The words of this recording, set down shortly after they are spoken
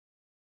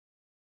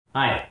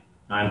Hi,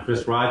 I'm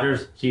Chris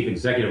Rogers, Chief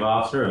Executive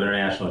Officer of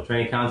International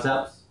Training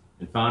Concepts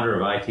and founder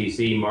of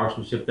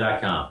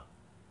ITCMarksmanship.com.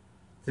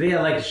 Today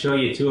I'd like to show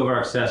you two of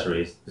our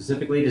accessories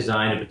specifically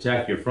designed to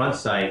protect your front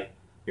sight,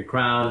 your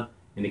crown,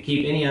 and to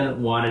keep any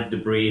unwanted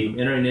debris from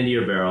entering into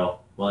your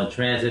barrel while in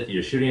transit to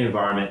your shooting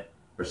environment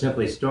or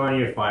simply storing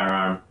your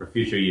firearm for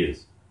future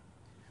use.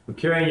 When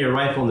carrying your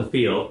rifle in the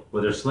field,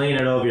 whether slinging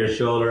it over your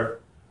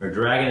shoulder or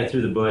dragging it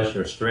through the bush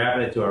or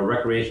strapping it to a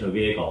recreational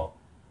vehicle,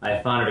 I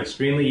have found it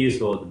extremely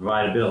useful to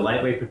provide a bit of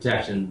lightweight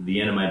protection to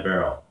the end of my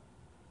barrel.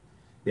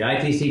 The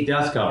ITC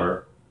Dust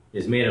cover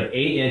is made of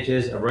 8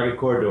 inches of rugged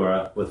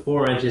Cordura with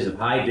 4 inches of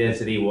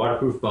high-density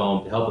waterproof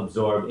foam to help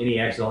absorb any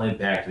accidental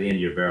impact to the end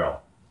of your barrel.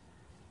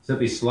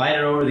 Simply slide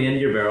it over the end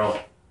of your barrel,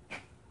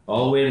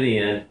 all the way to the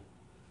end,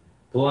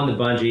 pull on the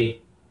bungee,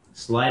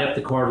 slide up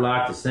the cord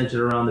lock to cinch it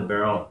around the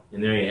barrel,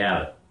 and there you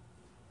have it.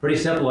 Pretty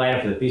simple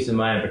item for the peace of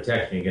mind and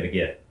protection you're going to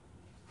get.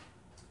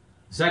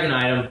 The second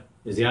item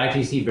is the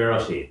ITC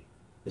Barrel Sheath.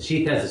 The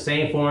sheath has the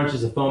same 4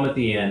 inches of foam at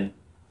the end,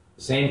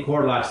 the same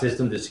cord lock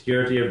system to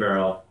secure it to your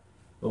barrel,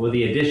 but with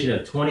the addition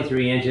of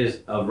 23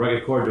 inches of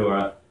rugged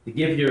Cordura to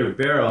give your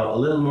barrel a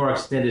little more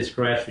extended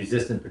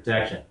scratch-resistant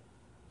protection.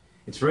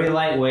 It's very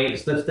lightweight,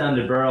 it slips down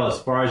the barrel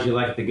as far as you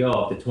like it to go,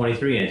 up to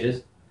 23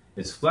 inches.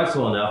 It's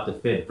flexible enough to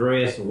fit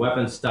various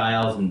weapon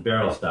styles and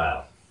barrel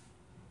styles.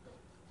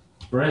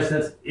 For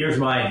instance, here's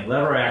my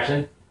lever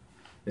action.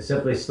 It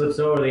simply slips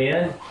over the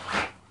end.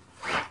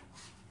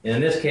 And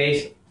in this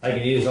case, I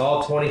can use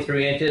all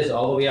 23 inches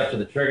all the way up to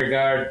the trigger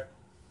guard.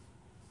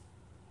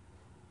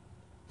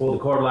 Pull the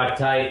cord lock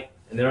tight,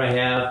 and there I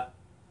have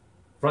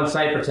front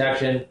sight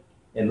protection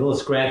and a little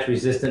scratch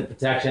resistant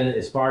protection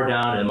as far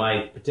down in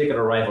my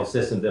particular rifle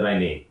system that I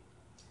need.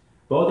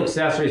 Both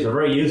accessories are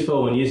very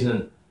useful when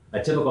using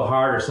a typical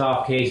hard or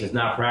soft case is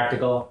not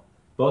practical.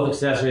 Both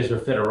accessories will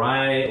fit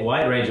a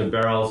wide range of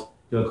barrels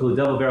to include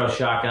double barrel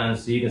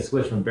shotguns so you can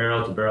switch from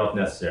barrel to barrel if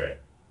necessary.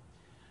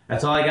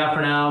 That's all I got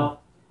for now.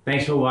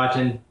 Thanks for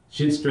watching.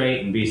 Shoot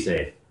straight and be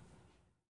safe.